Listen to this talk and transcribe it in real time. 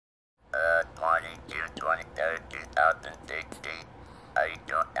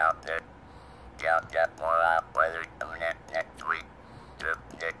out there. Get more weather coming in next week. The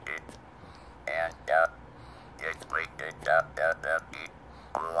predictions. And this week it's the be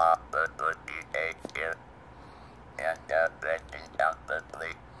a lot, but good few days here. And resting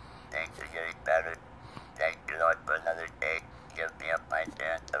comfortably. Things are getting better. Thank you, Lord, for another day. Give me up my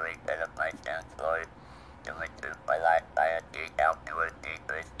sins, to repent of my sins, Lord. To improve my life by a deed, help me with me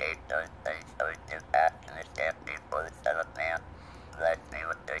to escape those things that would do past and to stand before the Son of Man. Bless me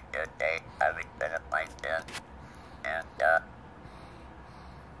with a good day. I repent of my sins. And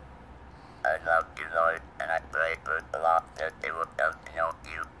I love you, Lord, and I pray for the lost that they will come to know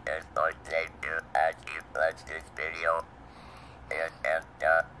you as Lord Savior as you bless this video. And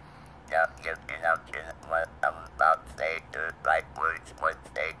give me an option what I'm about to say, the right words, what to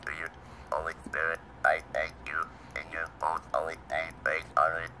say to your Holy Spirit. I thank you in your most holy name, praise,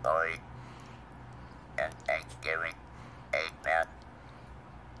 honor, and glory, and thanksgiving. Amen.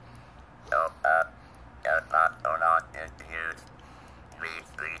 So, there's a lot going on in the news.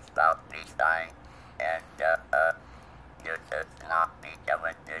 Please about peace sign, and there's a tsunami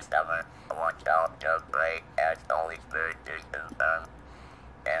coming this summer. I want y'all to pray as the Holy Spirit is confirmed,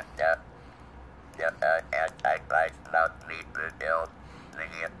 and the Antichrist about to be revealed.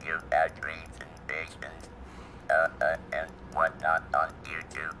 Many of you had dreams and visions, and whatnot on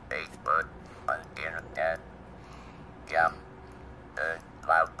YouTube, Facebook, on the internet. Yeah, the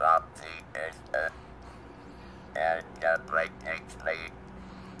Bible prophecy is and Breaknit made.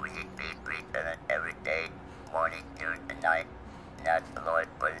 We be presented every day, morning, noon, and night. And that's the Lord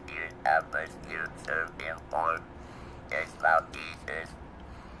put you in have us you serve Him for. It's about Jesus.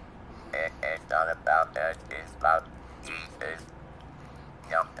 It's not about us, it's about Jesus.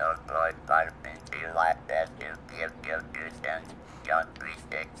 Don't know the Lord brought Him into your life as to give your sins. John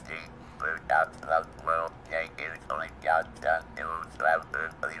 3:16. For God so loved the world, that He gave His only begotten Son, and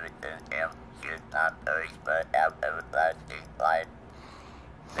whosoever believeth in Him should not perish but have everlasting life.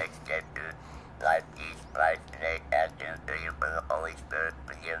 Next chapter, life Jesus Christ today, ask Him to you for the Holy Spirit,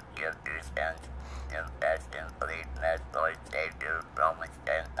 forgive you of your sins, confess and believe in as Lord Savior. Romans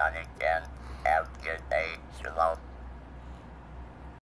 10:9 and 10. Have a good day. Shalom.